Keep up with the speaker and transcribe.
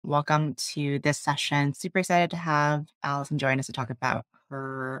Welcome to this session. Super excited to have Allison join us to talk about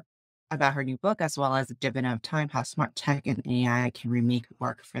her new book, as well as Dividend of Time: How Smart Tech and AI Can Remake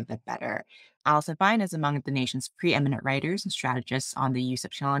Work for the Better. Allison Fine is among the nation's preeminent writers and strategists on the use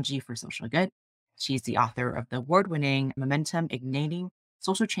of technology for social good. She's the author of the award-winning Momentum: Igniting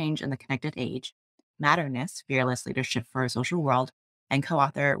Social Change in the Connected Age, Matterness: Fearless Leadership for a Social World, and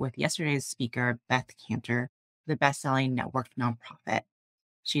co-author with yesterday's speaker, Beth Kanter, the best-selling networked nonprofit.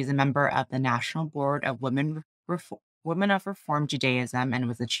 She is a member of the National Board of Women of Reform Judaism and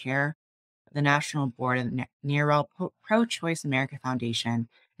was the chair of the National Board of the NARAL Pro-Choice America Foundation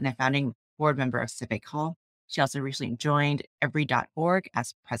and a founding board member of Civic Hall. She also recently joined Every.org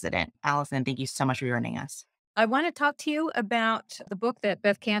as president. Allison, thank you so much for joining us. I want to talk to you about the book that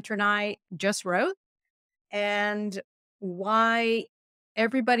Beth Kanter and I just wrote and why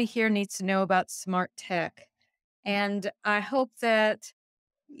everybody here needs to know about smart tech. And I hope that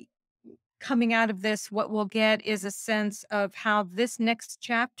coming out of this, what we'll get is a sense of how this next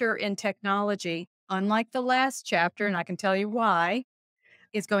chapter in technology, unlike the last chapter, and I can tell you why,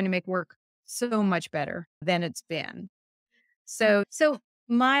 is going to make work so much better than it's been. So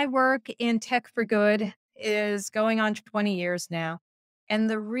my work in tech for good is going on 20 years now. And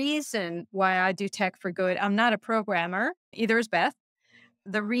the reason why I do tech for good, I'm not a programmer, either is Beth.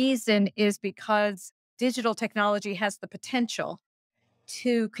 The reason is because digital technology has the potential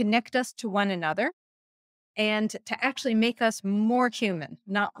to connect us to one another and to actually make us more human,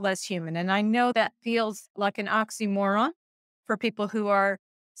 not less human. And I know that feels like an oxymoron for people who are,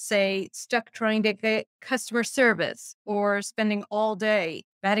 say, stuck trying to get customer service or spending all day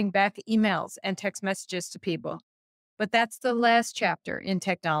batting back emails and text messages to people. But that's the last chapter in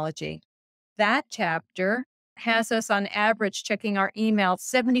technology. That chapter has us on average checking our email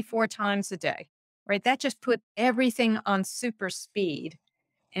 74 times a day, right? That just put everything on super speed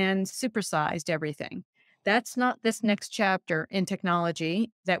and supersized everything. That's not this next chapter in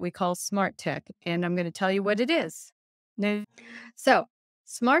technology that we call smart tech. And I'm going to tell you what it is. So,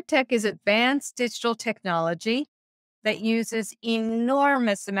 smart tech is advanced digital technology that uses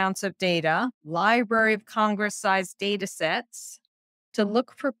enormous amounts of data, Library of Congress sized data sets, to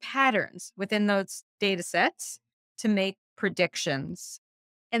look for patterns within those data sets to make predictions.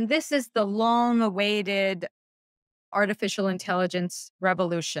 And this is the long awaited artificial intelligence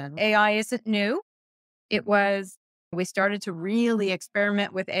revolution. AI isn't new. We started to really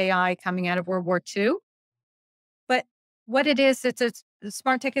experiment with AI coming out of World War II. But what it is,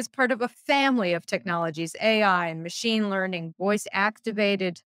 smart tech is part of a family of technologies: AI, machine learning, voice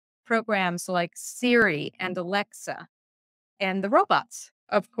activated programs like Siri and Alexa, and the robots,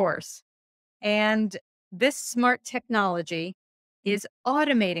 of course. And this smart technology is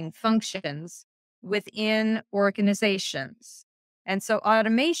automating functions within organizations. And so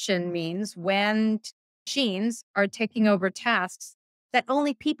automation means when machines are taking over tasks that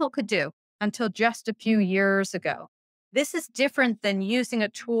only people could do until just a few years ago. This is different than using a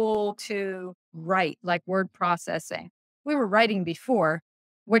tool to write, like word processing. We were writing before,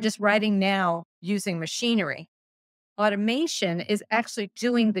 we're just writing now using machinery. Automation is actually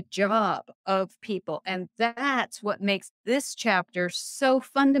doing the job of people. And that's what makes this chapter so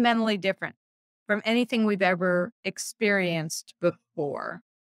fundamentally different from anything we've ever experienced before.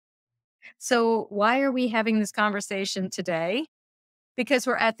 So, why are we having this conversation today? Because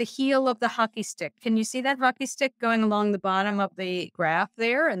we're at the heel of the hockey stick. Can you see that hockey stick going along the bottom of the graph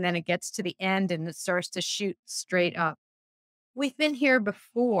there? And then it gets to the end and it starts to shoot straight up. We've been here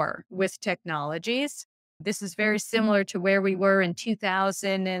before with technologies. This is very similar to where we were in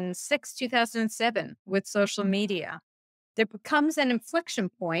 2006, 2007 with social media. There becomes an inflection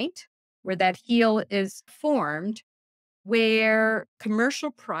point where that heel is formed, where commercial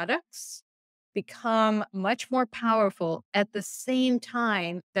products become much more powerful at the same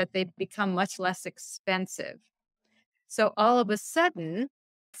time that they become much less expensive. So all of a sudden,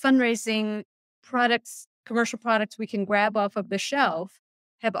 fundraising products, commercial products we can grab off of the shelf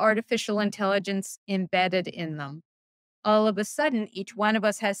have artificial intelligence embedded in them. All of a sudden, each one of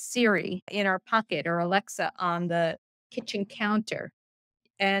us has Siri in our pocket or Alexa on the kitchen counter.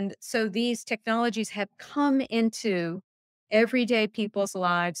 And so these technologies have come into everyday people's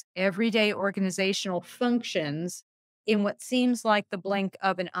lives, everyday organizational functions in what seems like the blink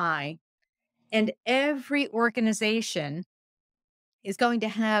of an eye. And every organization is going to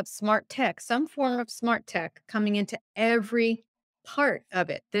have smart tech, some form of smart tech coming into every part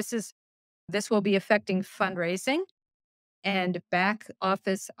of it. This will be affecting fundraising and back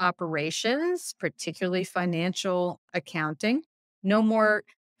office operations, particularly financial accounting. No more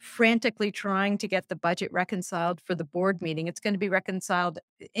frantically trying to get the budget reconciled for the board meeting. It's going to be reconciled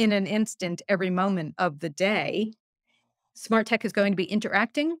in an instant every moment of the day. Smart tech is going to be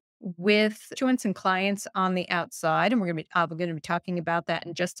interacting with constituents and clients on the outside, and I'm going to be talking about that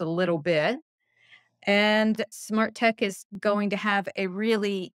in just a little bit. And smart tech is going to have a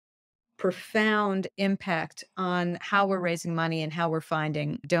really profound impact on how we're raising money and how we're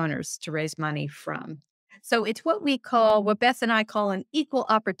finding donors to raise money from. So it's what Beth and I call an equal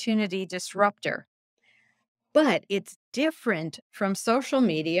opportunity disruptor. But it's different from social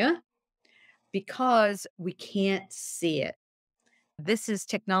media because we can't see it. This is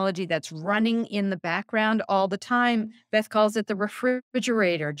technology that's running in the background all the time. Beth calls it the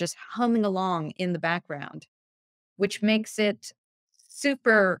refrigerator, just humming along in the background, which makes it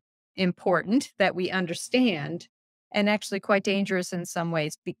super important that we understand and actually quite dangerous in some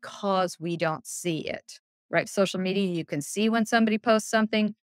ways because we don't see it, right? Social media, you can see when somebody posts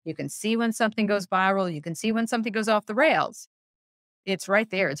something, you can see when something goes viral, you can see when something goes off the rails. It's right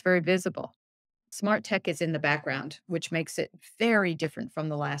there, it's very visible. Smart tech is in the background, which makes it very different from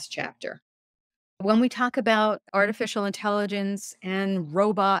the last chapter. When we talk about artificial intelligence and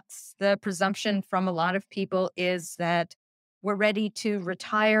robots, the presumption from a lot of people is that we're ready to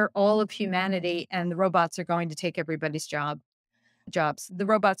retire all of humanity and the robots are going to take everybody's jobs. The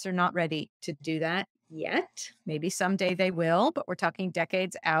robots are not ready to do that yet. Maybe someday they will, but we're talking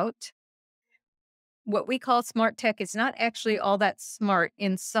decades out. What we call smart tech is not actually all that smart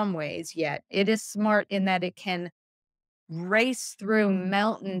in some ways yet. It is smart in that it can race through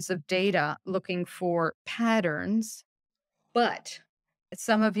mountains of data looking for patterns. But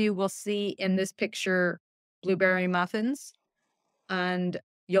some of you will see in this picture blueberry muffins, and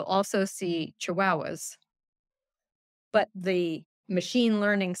you'll also see chihuahuas. But the machine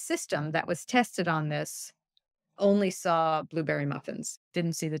learning system that was tested on this only saw blueberry muffins,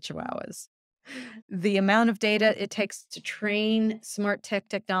 didn't see the chihuahuas. The amount of data it takes to train smart tech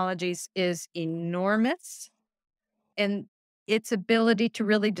technologies is enormous. And its ability to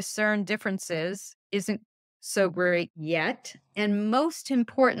really discern differences isn't so great yet. And most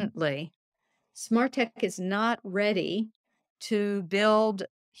importantly, smart tech is not ready to build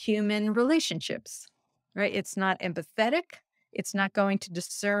human relationships, right? It's not empathetic. It's not going to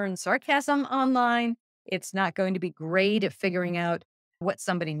discern sarcasm online. It's not going to be great at figuring out what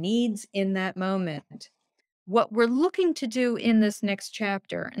somebody needs in that moment. What we're looking to do in this next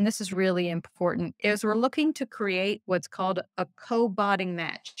chapter, and this is really important, is we're looking to create what's called a co-botting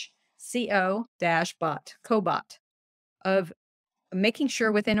match, CO-bot, cobot, of making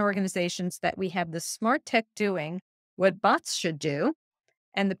sure within organizations that we have the smart tech doing what bots should do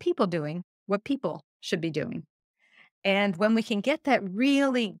and the people doing what people should be doing. And when we can get that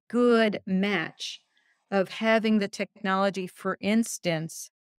really good match of having the technology, for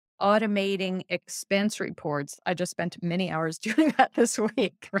instance, automating expense reports. I just spent many hours doing that this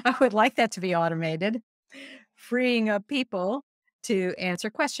week. I would like that to be automated, freeing up people to answer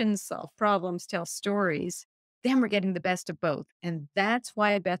questions, solve problems, tell stories. Then we're getting the best of both. And that's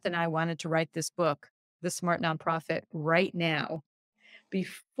why Beth and I wanted to write this book, The Smart Nonprofit, right now,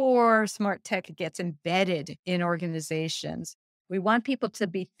 before smart tech gets embedded in organizations. We want people to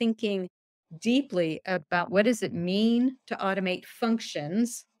be thinking deeply about what does it mean to automate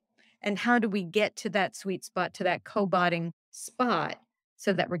functions and how do we get to that sweet spot, to that co-botting spot,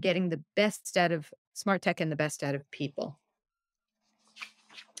 so that we're getting the best out of smart tech and the best out of people.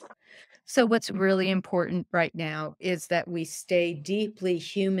 So what's really important right now is that we stay deeply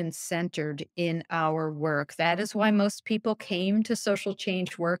human-centered in our work. That is why most people came to social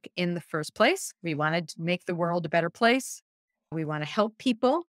change work in the first place. We wanted to make the world a better place. We want to help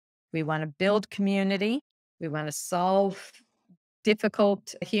people. We want to build community. We want to solve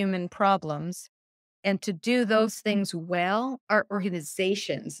difficult human problems. And to do those things well, our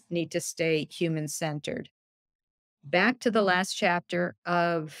organizations need to stay human-centered. Back to the last chapter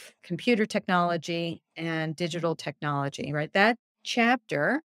of computer technology and digital technology, right? That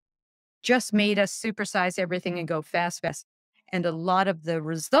chapter just made us supersize everything and go fast, fast. And a lot of the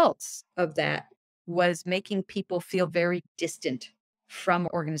results of that was making people feel very distant from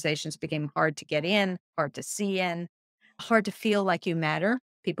organizations. It became hard to get in, hard to see in, hard to feel like you matter.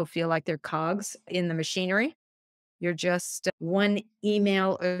 People feel like they're cogs in the machinery. You're just one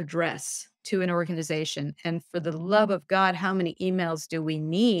email address to an organization. And for the love of God, how many emails do we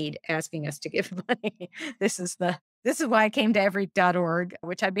need asking us to give money? This is why I came to every.org,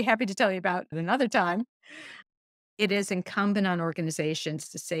 which I'd be happy to tell you about at another time. It is incumbent on organizations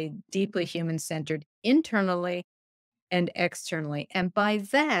to stay deeply human-centered internally and externally. And by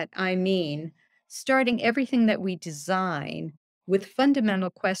that, I mean starting everything that we design with fundamental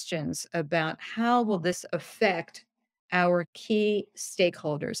questions about how will this affect our key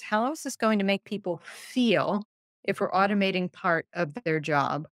stakeholders? How is this going to make people feel if we're automating part of their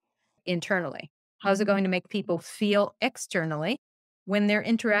job internally? How's it going to make people feel externally when they're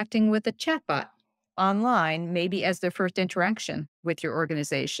interacting with a chatbot online, maybe as their first interaction with your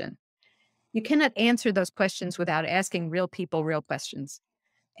organization? You cannot answer those questions without asking real people real questions.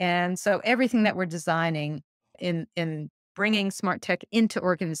 And so everything that we're designing in bringing smart tech into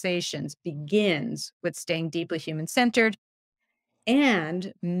organizations begins with staying deeply human centered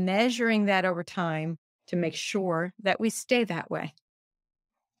and measuring that over time to make sure that we stay that way.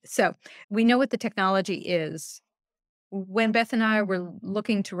 So we know what the technology is. When Beth and I were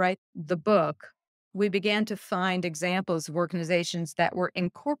looking to write the book, we began to find examples of organizations that were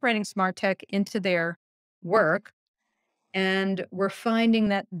incorporating smart tech into their work. And we're finding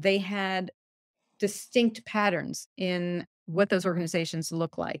that they had distinct patterns in what those organizations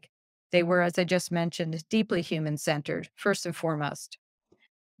look like. They were, as I just mentioned, deeply human centered, first and foremost.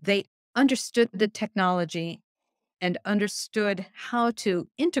 They understood the technology and understood how to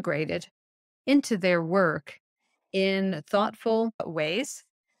integrate it into their work in thoughtful ways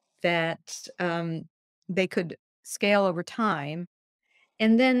that they could scale over time.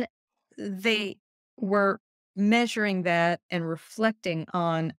 And then they were measuring that and reflecting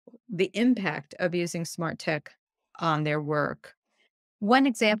on the impact of using smart tech on their work. One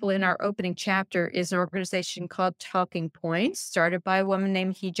example in our opening chapter is an organization called Talking Points, started by a woman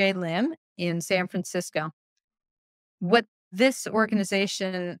named Hee Lim in San Francisco. What this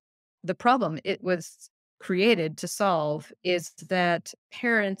organization, the problem it was created to solve is that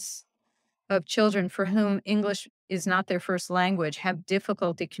parents of children for whom English is not their first language have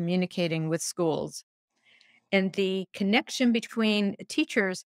difficulty communicating with schools. And the connection between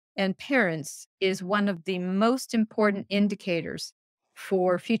teachers and parents is one of the most important indicators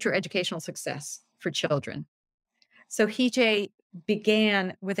for future educational success for children. So Hije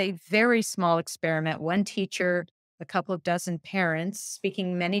began with a very small experiment, one teacher, a couple of dozen parents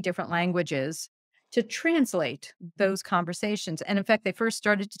speaking many different languages to translate those conversations. And in fact, they first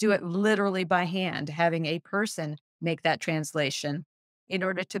started to do it literally by hand, having a person make that translation in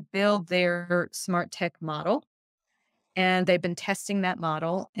order to build their smart tech model. And they've been testing that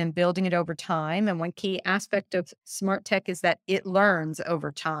model and building it over time. And one key aspect of smart tech is that it learns over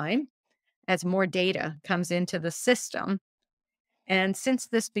time as more data comes into the system. And since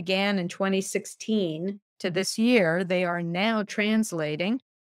this began in 2016 to this year, they are now translating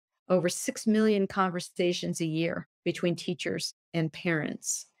over 6 million conversations a year between teachers and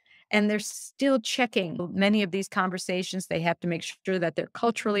parents. And they're still checking many of these conversations. They have to make sure that they're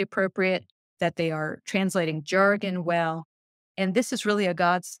culturally appropriate, that they are translating jargon well. And this is really a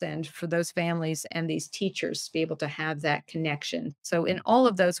godsend for those families and these teachers to be able to have that connection. So, in all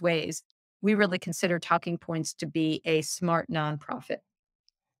of those ways, we really consider Talking Points to be a smart nonprofit.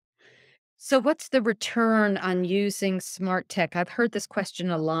 So, what's the return on using smart tech? I've heard this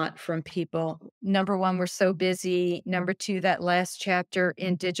question a lot from people. Number one, we're so busy. Number two, that last chapter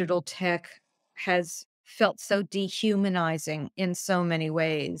in digital tech has felt so dehumanizing in so many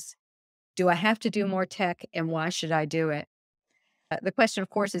ways. Do I have to do more tech and why should I do it? The question, of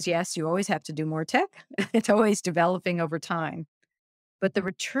course, is yes, you always have to do more tech. It's always developing over time. But the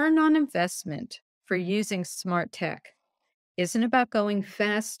return on investment for using smart tech isn't about going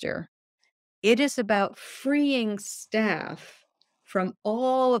faster. It is about freeing staff from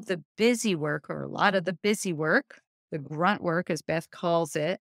all of the busy work, or a lot of the busy work, the grunt work, as Beth calls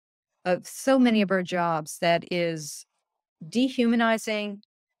it, of so many of our jobs that is dehumanizing,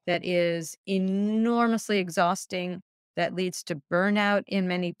 that is enormously exhausting, that leads to burnout in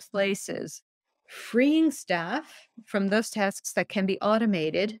many places. Freeing staff from those tasks that can be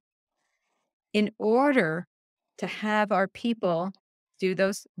automated in order to have our people do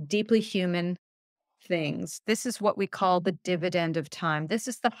those deeply human things. This is what we call the dividend of time. This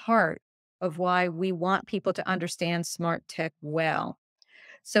is the heart of why we want people to understand smart tech well.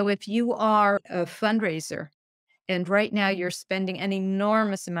 So if you are a fundraiser and right now you're spending an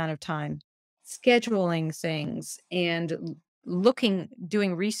enormous amount of time scheduling things and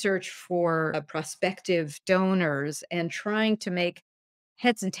doing research for prospective donors and trying to make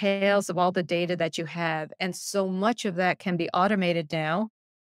heads and tails of all the data that you have. And so much of that can be automated now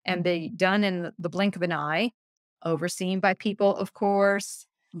and be done in the blink of an eye, overseen by people, of course,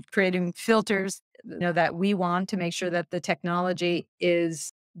 creating filters, that we want to make sure that the technology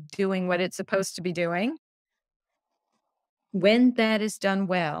is doing what it's supposed to be doing. When that is done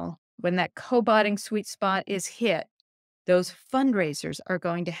well, when that cobotting sweet spot is hit, those fundraisers are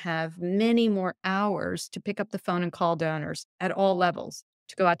going to have many more hours to pick up the phone and call donors at all levels,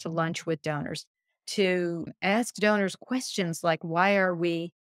 to go out to lunch with donors, to ask donors questions like, why are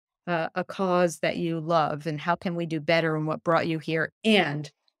we a cause that you love? And how can we do better? And what brought you here?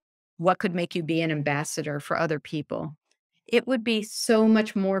 And what could make you be an ambassador for other people? It would be so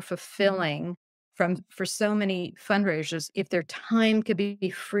much more fulfilling for so many fundraisers if their time could be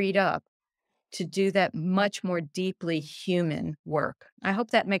freed up to do that much more deeply human work. I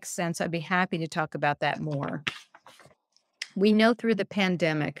hope that makes sense. I'd be happy to talk about that more. We know through the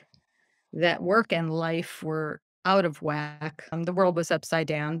pandemic that work and life were out of whack. The world was upside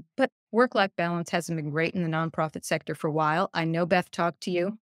down, but work life balance hasn't been great in the nonprofit sector for a while. I know Beth talked to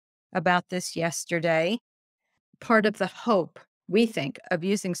you about this yesterday. Part of the hope, we think, of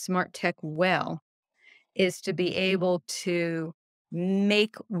using smart tech well is to be able to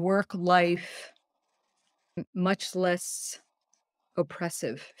make work life much less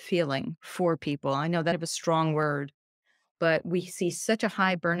oppressive feeling for people. I know that is a strong word, but we see such a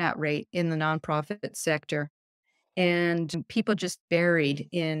high burnout rate in the nonprofit sector and people just buried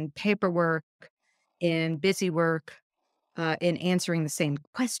in paperwork, in busy work, in answering the same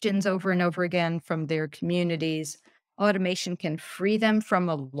questions over and over again from their communities. Automation can free them from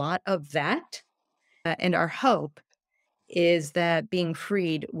a lot of that. And our hope is that being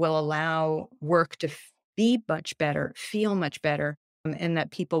freed will allow work to be much better, feel much better, and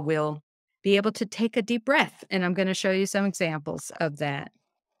that people will be able to take a deep breath. And I'm going to show you some examples of that.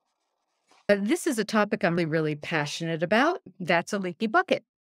 This is a topic I'm really, really passionate about. That's a leaky bucket.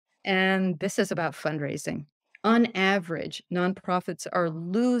 And this is about fundraising. On average, nonprofits are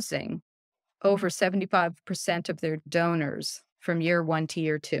losing over 75% of their donors from year one to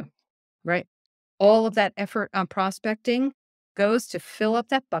year two, right? All of that effort on prospecting goes to fill up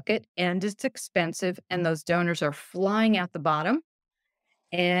that bucket, and it's expensive, and those donors are flying out the bottom.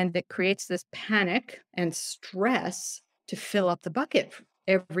 And it creates this panic and stress to fill up the bucket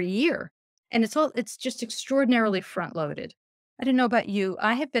every year. And it's just extraordinarily front loaded. I don't know about you.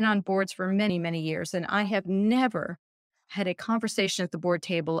 I have been on boards for many, many years, and I have never had a conversation at the board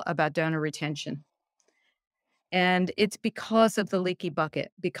table about donor retention. And it's because of the leaky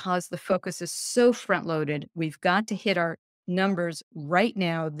bucket, because the focus is so front loaded. We've got to hit our numbers right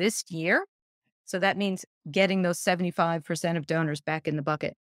now this year. So that means getting those 75% of donors back in the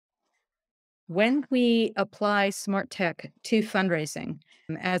bucket. When we apply smart tech to fundraising,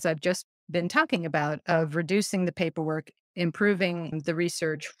 as I've just been talking about, of reducing the paperwork, improving the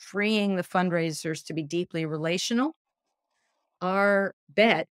research, freeing the fundraisers to be deeply relational, our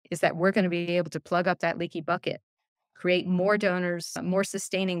bet is that we're going to be able to plug up that leaky bucket, create more donors, more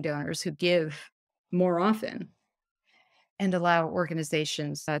sustaining donors who give more often, and allow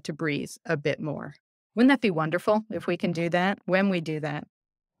organizations to breathe a bit more. Wouldn't that be wonderful if we can do that when we do that?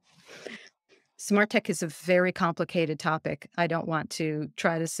 Smart tech is a very complicated topic. I don't want to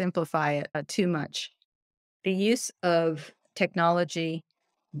try to simplify it too much. The use of technology,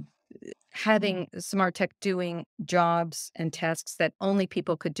 having smart tech doing jobs and tasks that only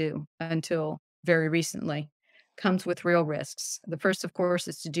people could do until very recently, comes with real risks. The first, of course,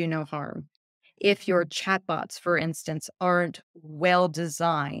 is to do no harm. If your chatbots, for instance, aren't well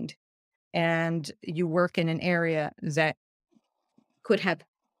designed and you work in an area that could have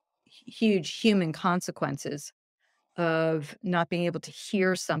huge human consequences of not being able to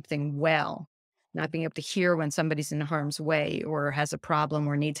hear something well, not being able to hear when somebody's in harm's way or has a problem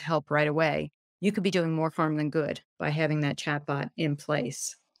or needs help right away, you could be doing more harm than good by having that chatbot in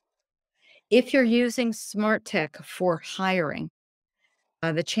place. If you're using smart tech for hiring,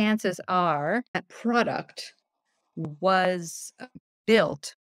 the chances are that product was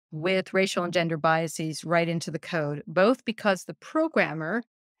built with racial and gender biases right into the code, both because the programmer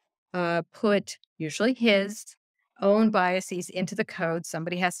put usually his own biases into the code.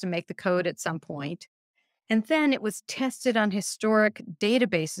 Somebody has to make the code at some point. And then it was tested on historic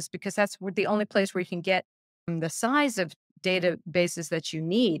databases because that's the only place where you can get the size of databases that you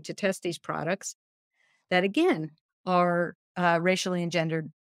need to test these products that, again, are racially and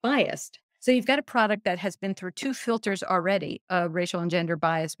gendered biased. So you've got a product that has been through two filters already of racial and gender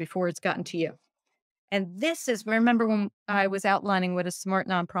bias before it's gotten to you. And this is, remember when I was outlining what a smart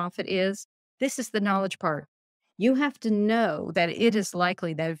nonprofit is? This is the knowledge part. You have to know that it is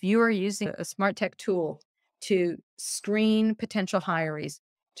likely that if you are using a smart tech tool to screen potential hirees,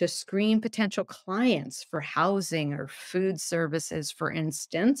 to screen potential clients for housing or food services, for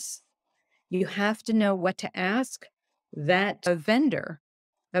instance, you have to know what to ask that vendor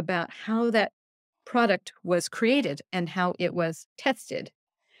about how that product was created and how it was tested.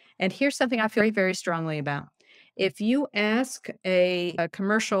 And here's something I feel very, very strongly about. If you ask a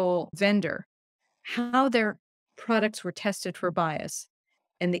commercial vendor how their products were tested for bias,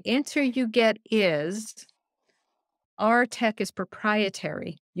 and the answer you get is, our tech is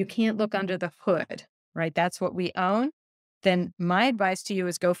proprietary. You can't look under the hood, right? That's what we own. Then my advice to you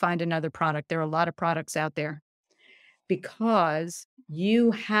is go find another product. There are a lot of products out there because you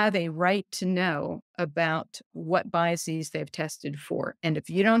have a right to know about what biases they've tested for. And if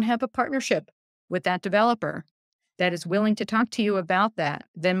you don't have a partnership with that developer that is willing to talk to you about that,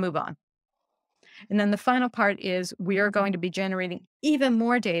 then move on. And then the final part is we are going to be generating even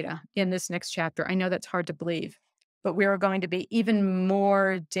more data in this next chapter. I know that's hard to believe, but we are going to be even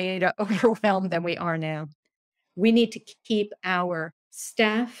more data overwhelmed than we are now. We need to keep our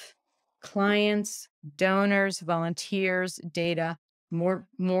staff, clients, donors, volunteers, data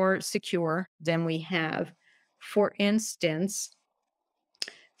more secure than we have. For instance,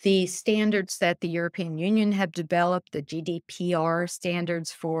 the standards that the European Union have developed, the GDPR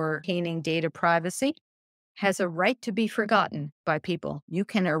standards for obtaining data privacy, has a right to be forgotten by people. You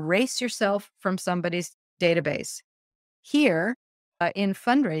can erase yourself from somebody's database. Here, in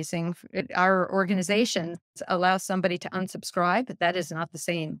fundraising, our organizations allow somebody to unsubscribe. That is not the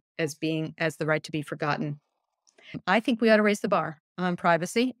same as the right to be forgotten. I think we ought to raise the bar on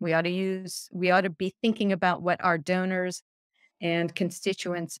privacy. We ought to be thinking about what our donors and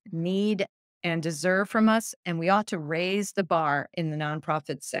constituents need and deserve from us, and we ought to raise the bar in the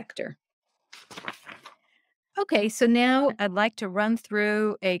nonprofit sector. Okay, so now I'd like to run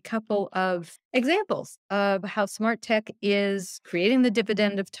through a couple of examples of how smart tech is creating the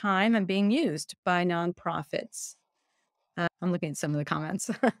dividend of time and being used by nonprofits. I'm looking at some of the comments.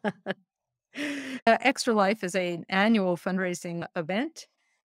 Extra Life is an annual fundraising event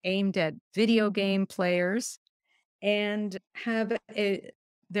aimed at video game players and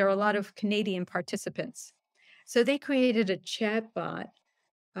there are a lot of Canadian participants. So they created a chat bot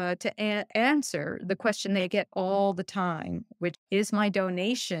to answer the question they get all the time, which is my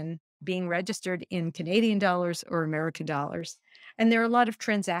donation being registered in Canadian dollars or American dollars? And there are a lot of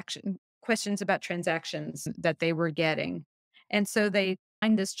questions about transactions that they were getting. And so they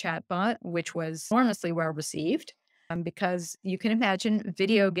find this chatbot, which was enormously well received, because you can imagine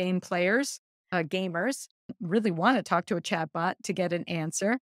video game players, gamers, really want to talk to a chatbot to get an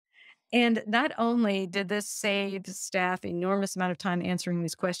answer. And not only did this save staff enormous amount of time answering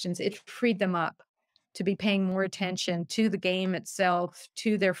these questions, it freed them up to be paying more attention to the game itself,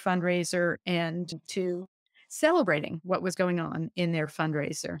 to their fundraiser, and to celebrating what was going on in their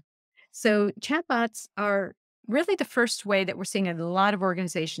fundraiser. So chatbots are really the first way that we're seeing a lot of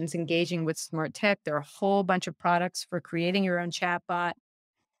organizations engaging with smart tech. There are a whole bunch of products for creating your own chatbot.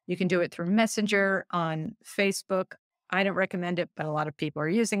 You can do it through Messenger on Facebook. I don't recommend it, but a lot of people are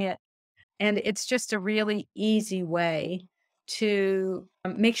using it. And it's just a really easy way to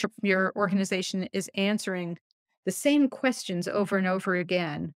make sure your organization is answering the same questions over and over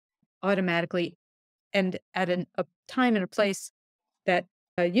again automatically and at a time and a place that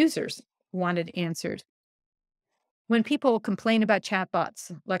users wanted answered. When people complain about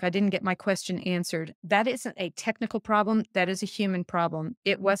chatbots, like I didn't get my question answered, that isn't a technical problem. That is a human problem.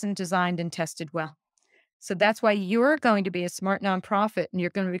 It wasn't designed and tested well. So that's why you're going to be a smart nonprofit and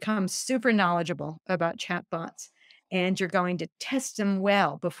you're going to become super knowledgeable about chatbots and you're going to test them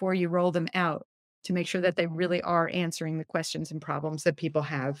well before you roll them out to make sure that they really are answering the questions and problems that people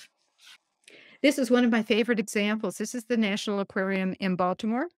have. This is one of my favorite examples. This is the National Aquarium in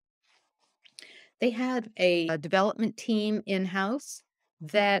Baltimore. They had a development team in-house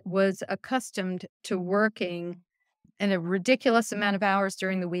that was accustomed to working and a ridiculous amount of hours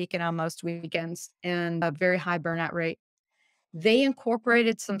during the week and on most weekends and a very high burnout rate. They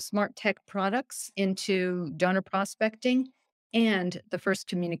incorporated some smart tech products into donor prospecting and the first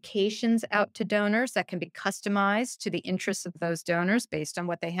communications out to donors that can be customized to the interests of those donors based on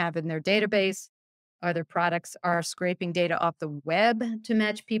what they have in their database. Other products are scraping data off the web to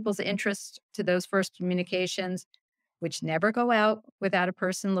match people's interests to those first communications, which never go out without a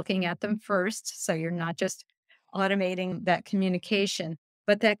person looking at them first. So you're not just automating that communication,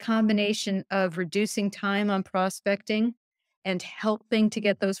 but that combination of reducing time on prospecting and helping to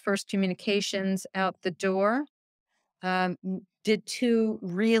get those first communications out the door did two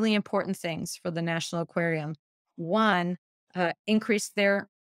really important things for the National Aquarium. One, increased their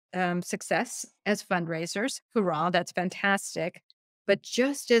success as fundraisers. Hurrah, that's fantastic. But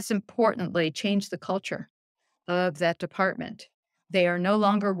just as importantly, change the culture of that department. They are no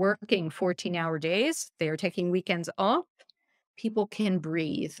longer working 14-hour days. They are taking weekends off. People can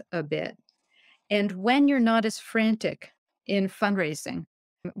breathe a bit. And when you're not as frantic in fundraising,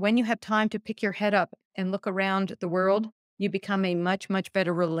 When you have time to pick your head up and look around the world, you become a much, much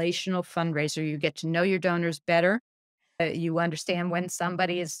better relational fundraiser. You get to know your donors better. You understand when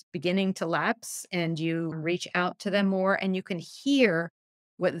somebody is beginning to lapse and you reach out to them more, and you can hear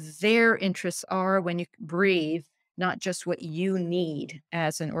what their interests are when you breathe, not just what you need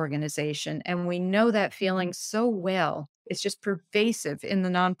as an organization. And we know that feeling so well. It's just pervasive in the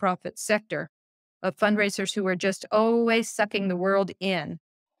nonprofit sector of fundraisers who are just always sucking the world in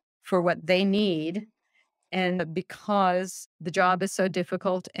for what they need. And because the job is so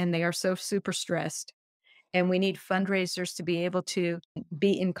difficult and they are so super stressed, and we need fundraisers to be able to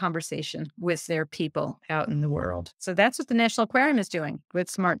be in conversation with their people out in the world. So that's what the National Aquarium is doing with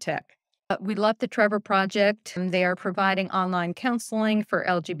smart tech. We love the Trevor Project. They are providing online counseling for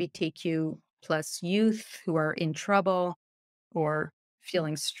LGBTQ plus youth who are in trouble or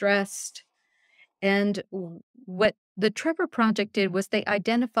feeling stressed. And what the Trevor Project did was they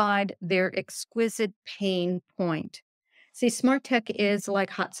identified their exquisite pain point. See, smart tech is like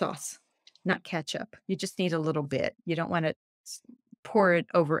hot sauce, not ketchup. You just need a little bit. You don't want to pour it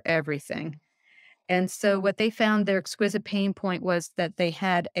over everything. And so, what they found their exquisite pain point was that they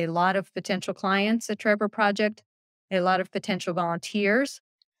had a lot of potential clients at Trevor Project, a lot of potential volunteers,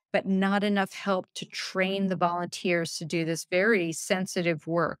 but not enough help to train the volunteers to do this very sensitive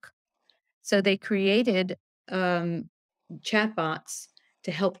work. So they created um, chatbots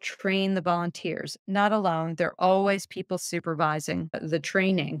to help train the volunteers. Not alone, there are always people supervising the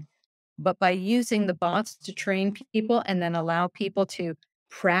training, but by using the bots to train people and then allow people to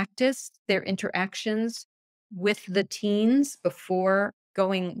practice their interactions with the teens before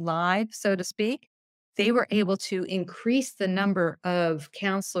going live, so to speak, they were able to increase the number of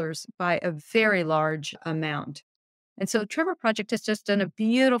counselors by a very large amount. And so Trevor Project has just done a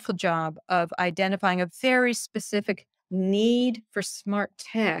beautiful job of identifying a very specific need for smart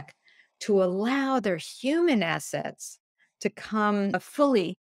tech to allow their human assets to come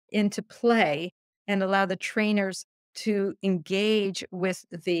fully into play and allow the trainers to engage with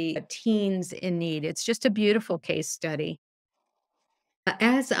the teens in need. It's just a beautiful case study.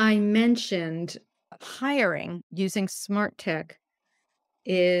 As I mentioned, hiring using smart tech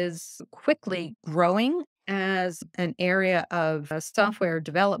is quickly growing as an area of software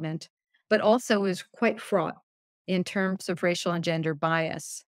development, but also is quite fraught in terms of racial and gender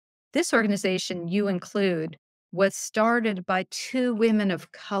bias. This organization, You Include, was started by two women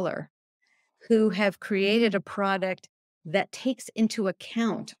of color who have created a product that takes into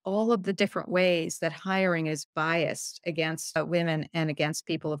account all of the different ways that hiring is biased against women and against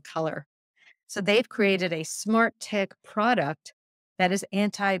people of color. So they've created a smart tech product that is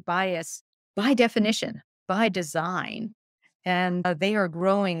anti-bias by definition, by design, and they are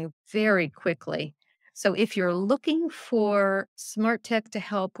growing very quickly. So if you're looking for smart tech to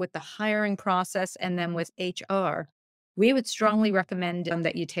help with the hiring process and then with HR, we would strongly recommend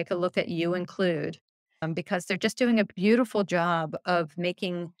that you take a look at You Include because they're just doing a beautiful job of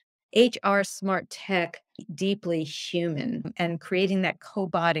making HR smart tech deeply human and creating that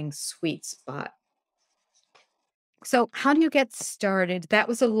co-botting sweet spot. So, how do you get started? That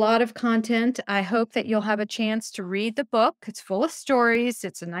was a lot of content. I hope that you'll have a chance to read the book. It's full of stories,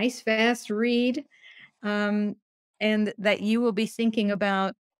 it's a nice, fast read, um, and that you will be thinking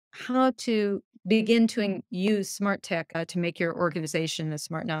about how to begin to use smart tech to make your organization a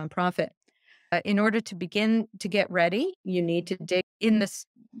smart nonprofit. In order to begin to get ready, you need to dig in this,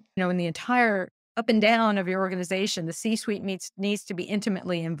 in the entire up and down of your organization. The C suite needs to be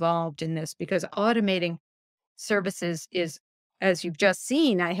intimately involved in this because automating services is, as you've just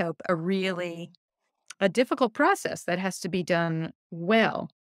seen, I hope, a difficult process that has to be done well.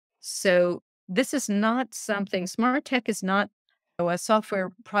 So this is not something smart tech is not a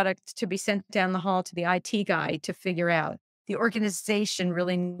software product to be sent down the hall to the IT guy to figure out. The organization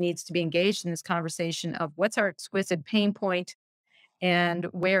really needs to be engaged in this conversation of what's our exquisite pain point and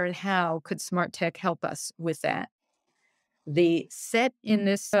where and how could smart tech help us with that. The set in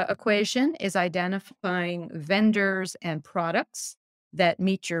this equation is identifying vendors and products that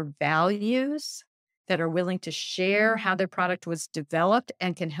meet your values, that are willing to share how their product was developed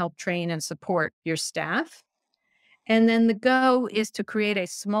and can help train and support your staff. And then the go is to create a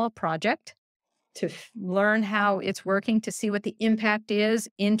small project to learn how it's working, to see what the impact is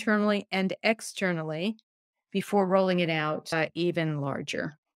internally and externally before rolling it out even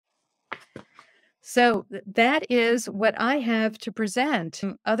larger. So that is what I have to present.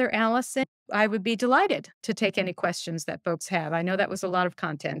 Other Allison, I would be delighted to take any questions that folks have. I know that was a lot of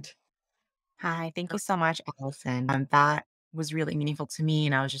content. Hi, thank you so much, Allison. That was really meaningful to me,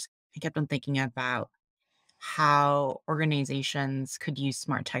 and I kept on thinking about how organizations could use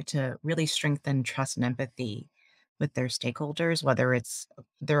smart tech to really strengthen trust and empathy with their stakeholders, whether it's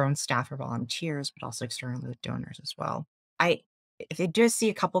their own staff or volunteers, but also external donors as well. I if I just see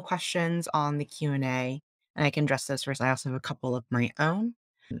a couple questions on the Q&A, and I can address those first. I also have a couple of my own.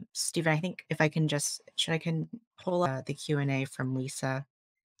 Stephen, I think if I can just should I can pull the Q&A from Lisa.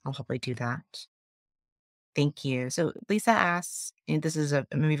 I'll hopefully do that. Thank you. So Lisa asks, and this is a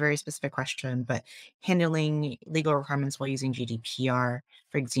maybe very specific question, but handling legal requirements while using GDPR,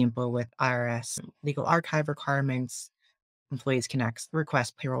 for example, with IRS legal archive requirements, employees can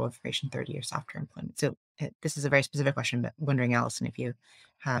request payroll information 30 years after employment. So this is a very specific question, but wondering, Allison, if you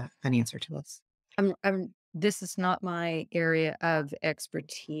have an answer to this. This is not my area of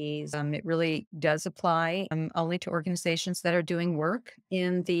expertise. It really does apply only to organizations that are doing work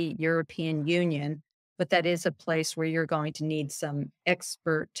in the European Union, but that is a place where you're going to need some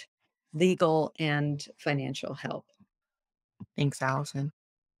expert legal and financial help. Thanks, Allison.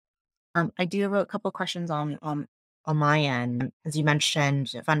 I do have a couple questions on my end. As you mentioned,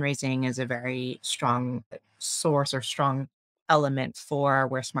 fundraising is a very strong source or strong element for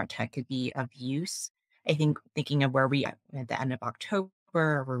where smart tech could be of use. I think thinking of where we are at the end of October,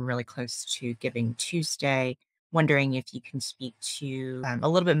 we're really close to Giving Tuesday. Wondering if you can speak to a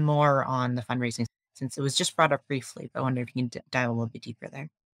little bit more on the fundraising since it was just brought up briefly, but I wonder if you can dive a little bit deeper there.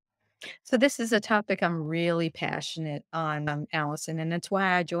 So this is a topic I'm really passionate on, Allison, and that's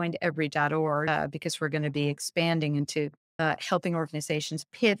why I joined every.org because we're going to be expanding into helping organizations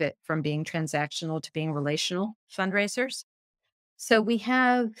pivot from being transactional to being relational fundraisers. So we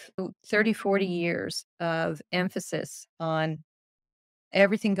have 30, 40 years of emphasis on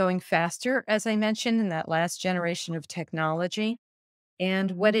everything going faster, as I mentioned, in that last generation of technology.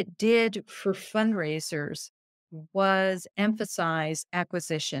 And what it did for fundraisers was emphasize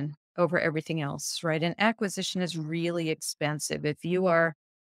acquisition over everything else, right? And acquisition is really expensive. If you are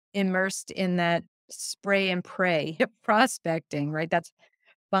immersed in that spray and pray prospecting, right? That's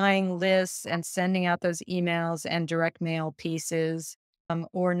buying lists and sending out those emails and direct mail pieces,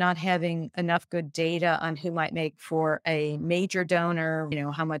 or not having enough good data on who might make for a major donor,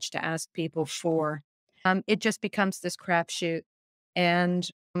 how much to ask people for. It just becomes this crapshoot. And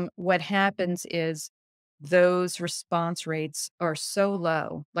what happens is those response rates are so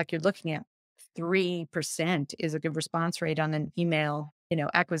low, like you're looking at 3% is a good response rate on an email,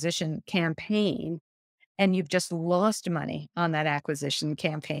 acquisition campaign, and you've just lost money on that acquisition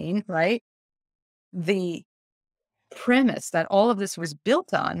campaign, right? The premise that all of this was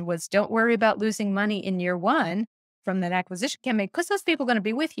built on was don't worry about losing money in year one from that acquisition campaign because those people are going to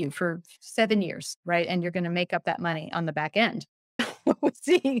be with you for 7 years, right? And you're going to make up that money on the back end. What we're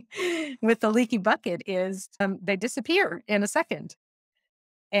seeing with the leaky bucket is they disappear in a second.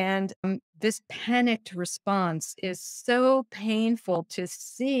 And this panicked response is so painful to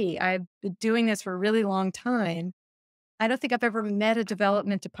see. I've been doing this for a really long time. I don't think I've ever met a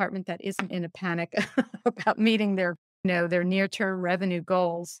development department that isn't in a panic about meeting their near-term revenue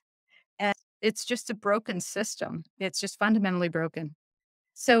goals. And it's just a broken system. It's just fundamentally broken.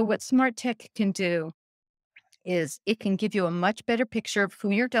 So what smart tech can do is it can give you a much better picture of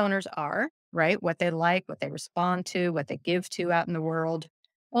who your donors are, right? What they like, what they respond to, what they give to out in the world,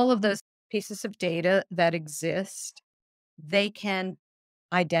 all of those pieces of data that exist. They can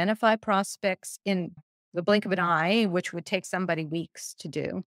identify prospects in the blink of an eye, which would take somebody weeks to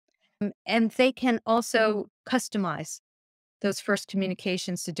do. And they can also customize those first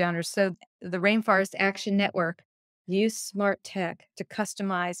communications to donors. So the Rainforest Action Network used smart tech to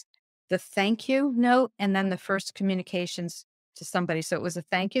customize the thank you note and then the first communications to somebody. So it was a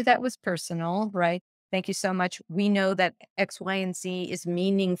thank you that was personal, right? Thank you so much. We know that X, Y, and Z is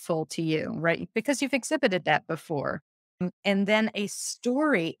meaningful to you, right? Because you've exhibited that before. And then a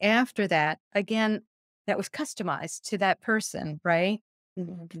story after that, again, that was customized to that person, right?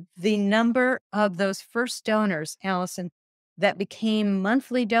 The number of those first donors, Allison, that became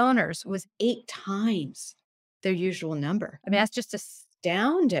monthly donors was 8 times their usual number. I mean, that's just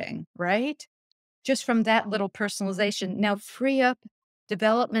astounding, right? Just from that little personalization. Now free up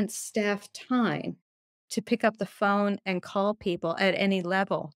development staff time to pick up the phone and call people at any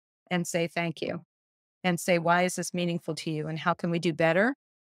level and say thank you and say, why is this meaningful to you and how can we do better?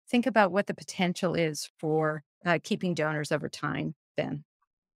 Think about what the potential is for keeping donors over time then.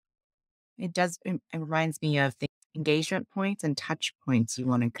 It does. It reminds me of the engagement points and touch points you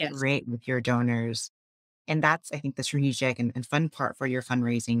want to Yes. create with your donors. And that's, I think, the strategic and fun part for your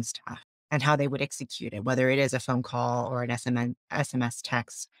fundraising staff and how they would execute it, whether it is a phone call or an SMS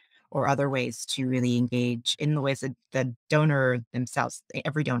text or other ways to really engage in the ways that the donor themselves,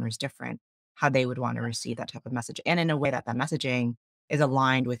 every donor is different, how they would want to receive that type of message, and in a way that that messaging is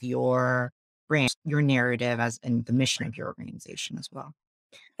aligned with your brand, your narrative as and the mission of your organization as well.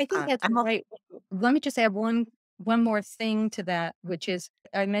 I think that's I'm right. Let me just add one more thing to that, which is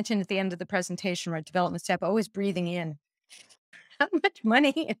I mentioned at the end of the presentation, right? Development step, always breathing in. How much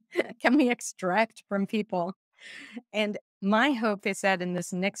money can we extract from people? And my hope is that in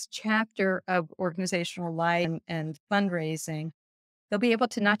this next chapter of organizational life and fundraising, they'll be able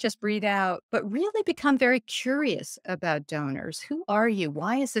to not just breathe out, but really become very curious about donors. Who are you?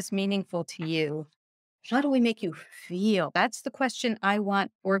 Why is this meaningful to you? How do we make you feel? That's the question I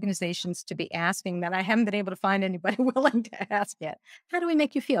want organizations to be asking that I haven't been able to find anybody willing to ask yet. How do we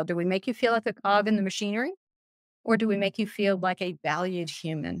make you feel? Do we make you feel like a cog in the machinery? Or do we make you feel like a valued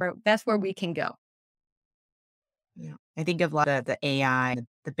human? That's where we can go. Yeah. I think of a lot of the AI,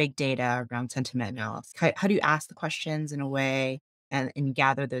 the big data around sentiment analysis. How do you ask the questions in a way and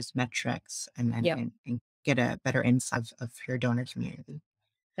gather those metrics Yep, and get a better insight of your donor community?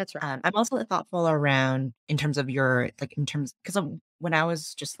 that's right. I'm also thoughtful around in terms of your like in terms because when I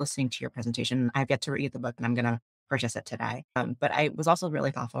was just listening to your presentation, I've yet to read the book and I'm gonna purchase it today. But I was also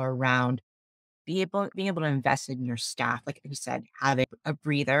really thoughtful around being able to invest in your staff, like you said, having a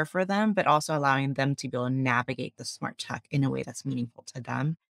breather for them, but also allowing them to be able to navigate the smart tech in a way that's meaningful to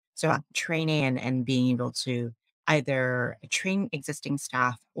them. So training and being able to either train existing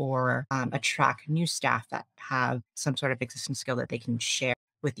staff or attract new staff that have some sort of existing skill that they can share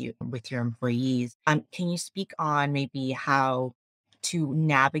with you with your employees. Can you speak on maybe how to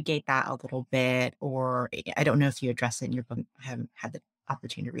navigate that a little bit, or I don't know if you address it in your book. I haven't had the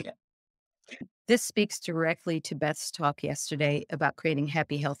opportunity to read it. This speaks directly to Beth's talk yesterday about creating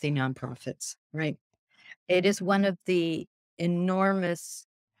happy, healthy nonprofits, right? It is one of the enormous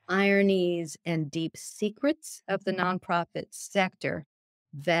ironies and deep secrets of the nonprofit sector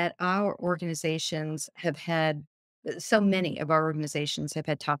that our organizations have had. So many of our organizations have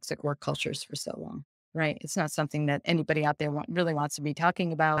had toxic work cultures for so long, right? It's not something that anybody out there really wants to be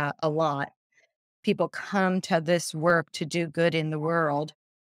talking about a lot. People come to this work to do good in the world.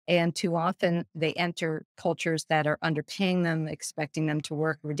 And too often they enter cultures that are underpaying them, expecting them to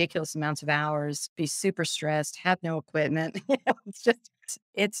work ridiculous amounts of hours, be super stressed, have no equipment. It's just,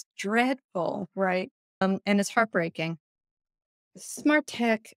 it's dreadful, right? And it's heartbreaking. Smart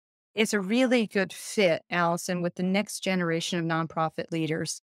tech is a really good fit, Allison, with the next generation of nonprofit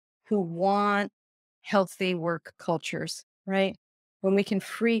leaders who want healthy work cultures, right? When we can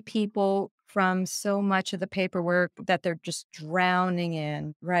free people from so much of the paperwork that they're just drowning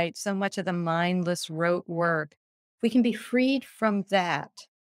in, right? So much of the mindless rote work. We can be freed from that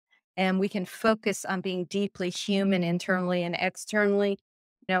and we can focus on being deeply human internally and externally.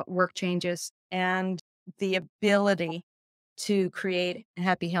 Work changes and the ability to create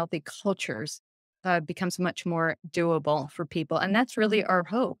happy, healthy cultures becomes much more doable for people. And that's really our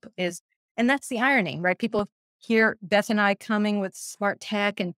hope and that's the irony, right? People hear Beth and I coming with smart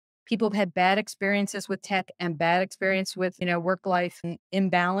tech and people have had bad experiences with tech and bad experience with, work-life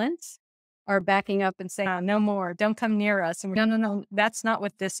imbalance are backing up and saying, no more, don't come near us. And no, no, no, that's not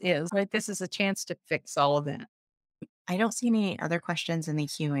what this is, right? This is a chance to fix all of that. I don't see any other questions in the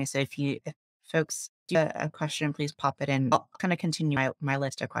Q&A, so if folks do a question, please pop it in. I'll kinda continue my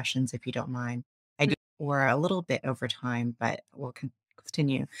list of questions if you don't mind. I do we're a little bit over time, but we'll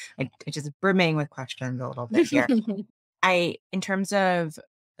continue. I just brimming with questions a little bit here. In terms of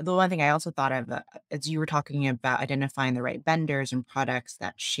the one thing I also thought of, as you were talking about identifying the right vendors and products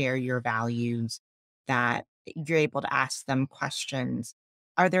that share your values, that you're able to ask them questions.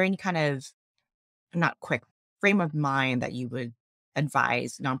 Are there any kind of not quick frame of mind that you would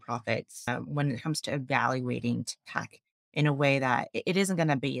advise nonprofits when it comes to evaluating tech in a way that it isn't going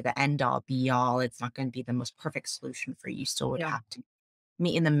to be the end all be all. It's not going to be the most perfect solution for you. You still would Yeah. have to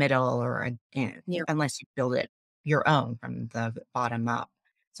meet in the middle or Yeah. unless you build it your own from the bottom up.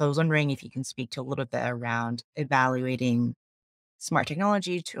 So I was wondering if you can speak to a little bit around evaluating smart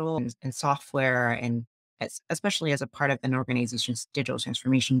technology tools and software and especially as a part of an organization's digital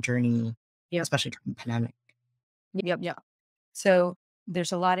transformation journey, Yep. especially during the pandemic. Yep. Yep. So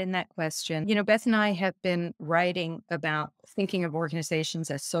there's a lot in that question. Beth and I have been writing about thinking of organizations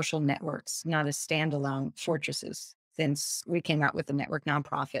as social networks, not as standalone fortresses, since we came out with the network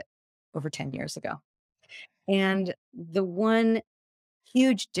nonprofit over 10 years ago. And the one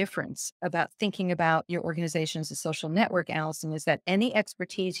huge difference about thinking about your organization as a social network, Allison, is that any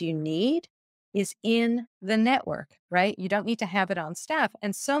expertise you need is in the network, right? You don't need to have it on staff.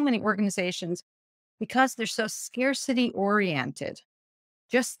 And so many organizations, because they're so scarcity oriented,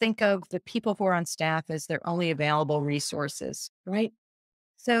 just think of the people who are on staff as their only available resources, right?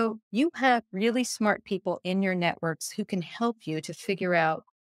 So you have really smart people in your networks who can help you to figure out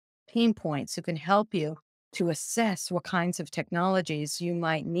pain points, who can help you to assess what kinds of technologies you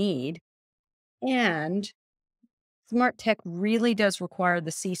might need. And smart tech really does require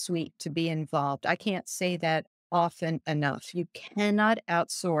the C suite to be involved. I can't say that often enough. You cannot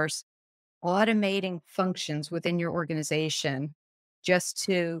outsource automating functions within your organization just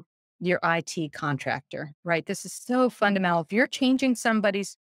to your IT contractor, right? This is so fundamental. If you're changing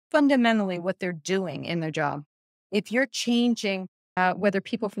somebody's fundamentally what they're doing in their job, if you're changing whether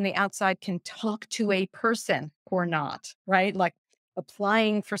people from the outside can talk to a person or not, right? Like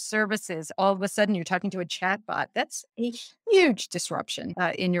applying for services, all of a sudden you're talking to a chatbot. That's a huge disruption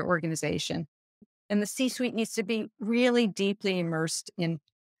in your organization. And the C suite needs to be really deeply immersed in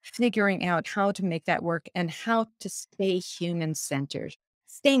figuring out how to make that work and how to stay human centered.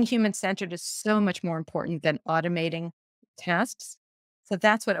 Staying human centered is so much more important than automating tasks. So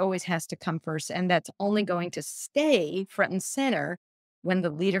that's what always has to come first. And that's only going to stay front and center when the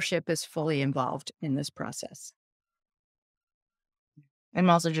leadership is fully involved in this process. I'm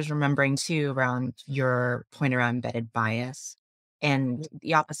also just remembering too around your point around embedded bias and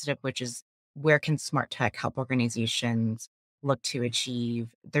the opposite of which is where can smart tech help organizations look to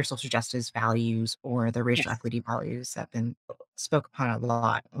achieve their social justice values or their racial Yes. equity values that have been spoke upon a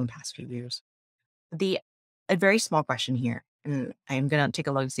lot in the past few years. The a very small question here, and I'm gonna take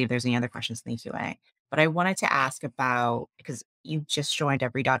a look and see if there's any other questions in the Q&A. But I wanted to ask about because you just joined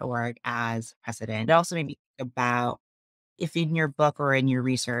every.org as president. It also made me think about if in your book or in your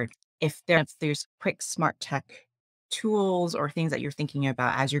research, if there's quick smart tech tools or things that you're thinking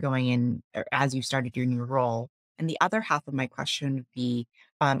about as you're going in or as you started your new role. And the other half of my question would be,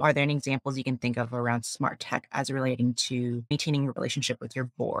 are there any examples you can think of around smart tech as relating to maintaining a relationship with your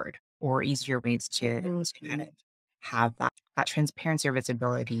board or easier ways to kind of have that transparency or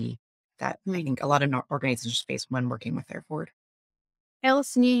visibility that I Mhm. think a lot of organizations face when working with their board?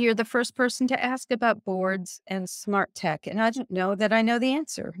 Allison, you're the first person to ask about boards and smart tech. And I don't know that I know the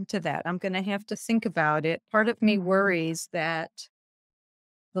answer to that. I'm going to have to think about it. Part of me worries that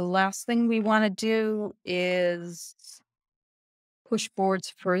the last thing we want to do is push boards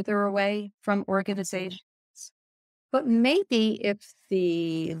further away from organizations. But maybe if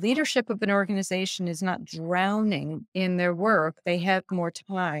the leadership of an organization is not drowning in their work, they have more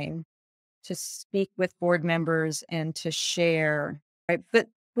time to speak with board members and to share, right? But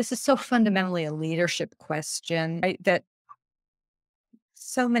this is so fundamentally a leadership question, right? That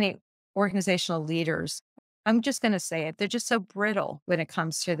so many organizational leaders, I'm just going to say it, they're just so brittle when it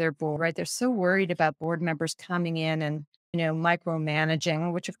comes to their board, right? They're so worried about board members coming in and,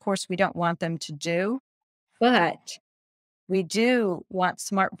 micromanaging, which of course we don't want them to do. But we do want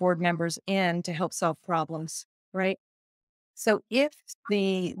smart board members in to help solve problems, right? So if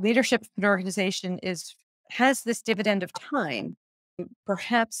the leadership of an organization has this dividend of time,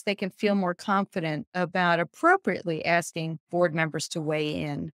 perhaps they can feel more confident about appropriately asking board members to weigh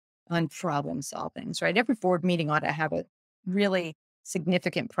in on problem solvings, right? Every board meeting ought to have a really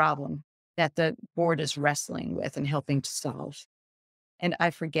significant problem that the board is wrestling with and helping to solve. And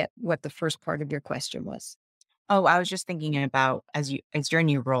I forget what the first part of your question was. Oh, I was just thinking about as your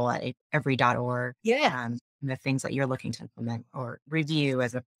new role at every.org, Yeah. the things that you're looking to implement or review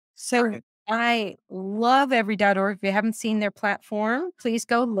as a part So of. I love every.org. If you haven't seen their platform, please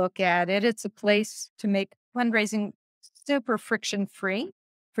go look at it. It's a place to make fundraising super friction free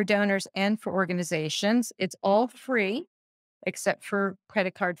for donors and for organizations. It's all free except for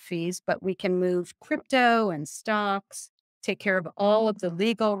credit card fees, but we can move crypto and stocks, take care of all of the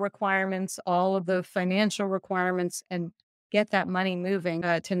legal requirements, all of the financial requirements, and get that money moving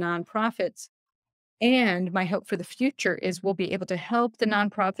to nonprofits. And my hope for the future is we'll be able to help the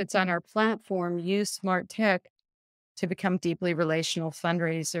nonprofits on our platform use smart tech to become deeply relational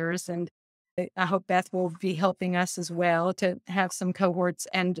fundraisers. And I hope Beth will be helping us as well to have some cohorts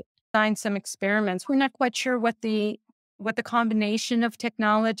and find some experiments. We're not quite sure what the combination of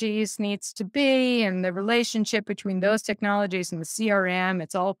technologies needs to be and the relationship between those technologies and the CRM.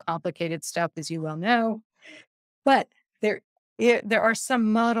 It's all complicated stuff, as you well know. But there, there are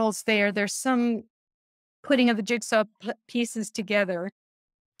some models there. There's some putting of the jigsaw pieces together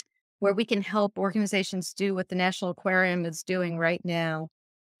where we can help organizations do what the National Aquarium is doing right now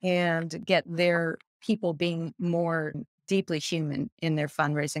and get their people being more deeply human in their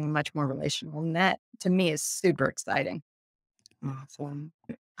fundraising, much more relational. And that to me is super exciting. Awesome.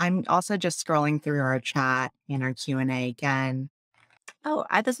 I'm also just scrolling through our chat and our Q&A again. Oh,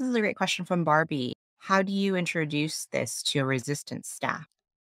 this is a great question from Barbie. How do you introduce this to your resistance staff?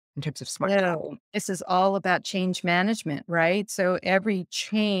 in terms of smart tech? No, this is all about change management, right? So every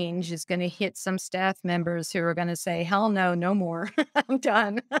change is going to hit some staff members who are going to say, hell no, no more. I'm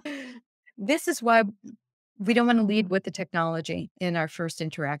done. This is why we don't want to lead with the technology in our first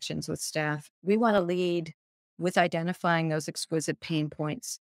interactions with staff. We want to lead with identifying those exquisite pain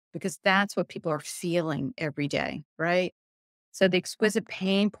points because that's what people are feeling every day, right? So the exquisite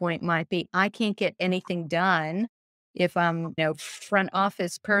pain point might be I can't get anything done if I'm, front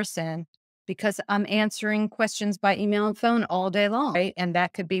office person because I'm answering questions by email and phone all day long, right? And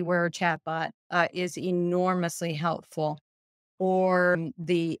that could be where a chatbot is enormously helpful. Or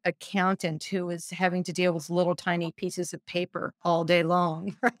the accountant who is having to deal with little tiny pieces of paper all day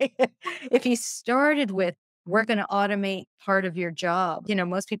long, right? If you started with, we're going to automate part of your job,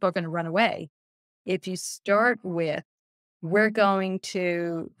 most people are going to run away. If you start with, we're going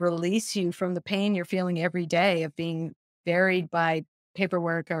to release you from the pain you're feeling every day of being buried by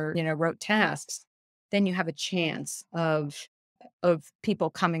paperwork or, rote tasks, then you have a chance of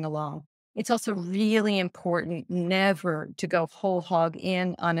people coming along. It's also really important never to go whole hog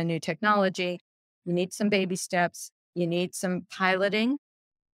in on a new technology. You need some baby steps. You need some piloting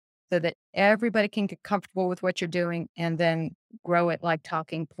so that everybody can get comfortable with what you're doing and then grow it like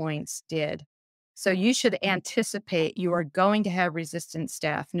talking points did. So you should anticipate you are going to have resistant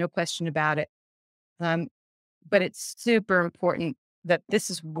staff, no question about it. Um, but it's super important that this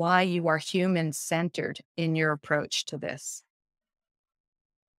is why you are human centered in your approach to this.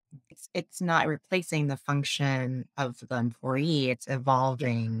 It's not replacing the function of the employee, it's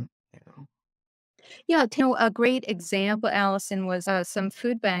evolving. Yeah, a great example, Allison, was some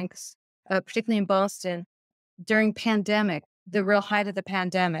food banks, particularly in Boston, during pandemic, the real height of the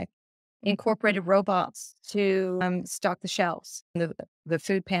pandemic, incorporated robots to stock the shelves, the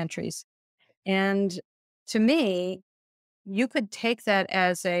food pantries. And to me, you could take that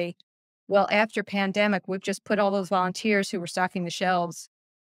as well, after pandemic, we've just put all those volunteers who were stocking the shelves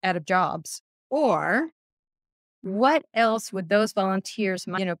out of jobs. Or what else would those volunteers,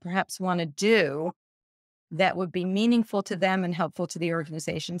 perhaps want to do that would be meaningful to them and helpful to the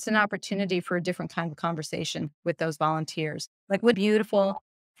organization? It's an opportunity for a different kind of conversation with those volunteers. Like, what beautiful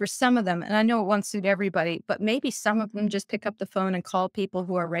for some of them. And I know it won't suit everybody, but maybe some of them just pick up the phone and call people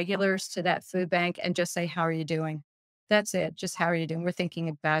who are regulars to that food bank and just say, how are you doing? That's it. Just how are you doing? We're thinking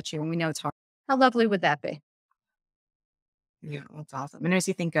about you and we know it's hard. How lovely would that be? Yeah, that's awesome. And as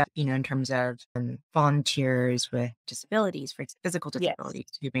you think of, in terms of volunteers with disabilities, for physical Yes. disabilities,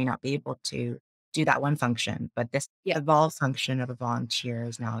 who may not be able to do that one function, but this Yeah. evolved function of a volunteer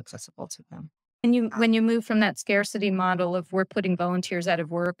is now accessible to them. And you, Uh, when you move from that scarcity model of we're putting volunteers out of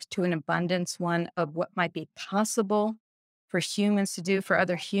work to an abundance one of what might be possible for humans to do for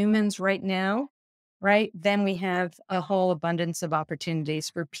other humans right now, right? Then we have a whole abundance of opportunities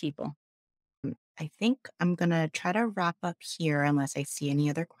for people. I think I'm gonna try to wrap up here unless I see any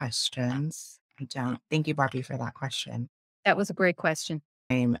other questions. I don't. Thank you, Barbie, for that question. That was a great question.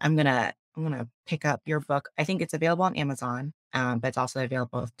 I'm gonna pick up your book. I think it's available on Amazon, but it's also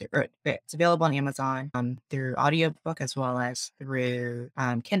available it's available on Amazon through audiobook as well as through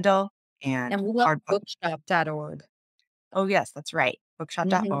Kindle and And we love hard book. bookshop.org. Oh yes, that's right. Hmm.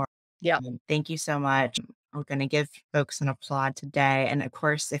 Bookshop.org. Yeah. Thank you so much. We're gonna give folks an applaud today. And of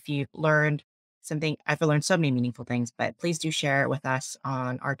course, if you've learned something, I've learned so many meaningful things, but please do share it with us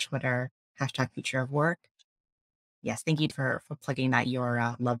on our Twitter, #future of work. Yes, thank you for plugging that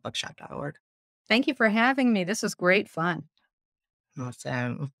URL, lovebookshop.org. Thank you for having me. This was great fun.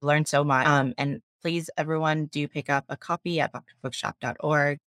 Awesome. We've learned so much. And please, everyone, do pick up a copy at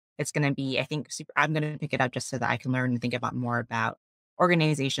bookshop.org. It's going to be, I think, super. I'm going to pick it up just so that I can learn and think about more about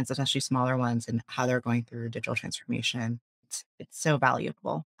organizations, especially smaller ones, and how they're going through digital transformation. It's so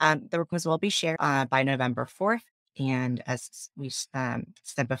valuable. The reports will be shared by November 4th. And as we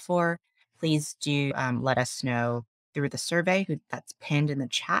said before, please do let us know through the survey that's pinned in the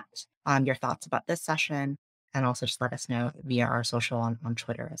chat your thoughts about this session, and also just let us know via our social on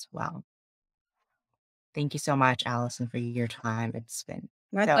Twitter as well. Thank you so much, Allison, for your time. It's been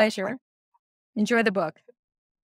My so pleasure. Enjoy the book.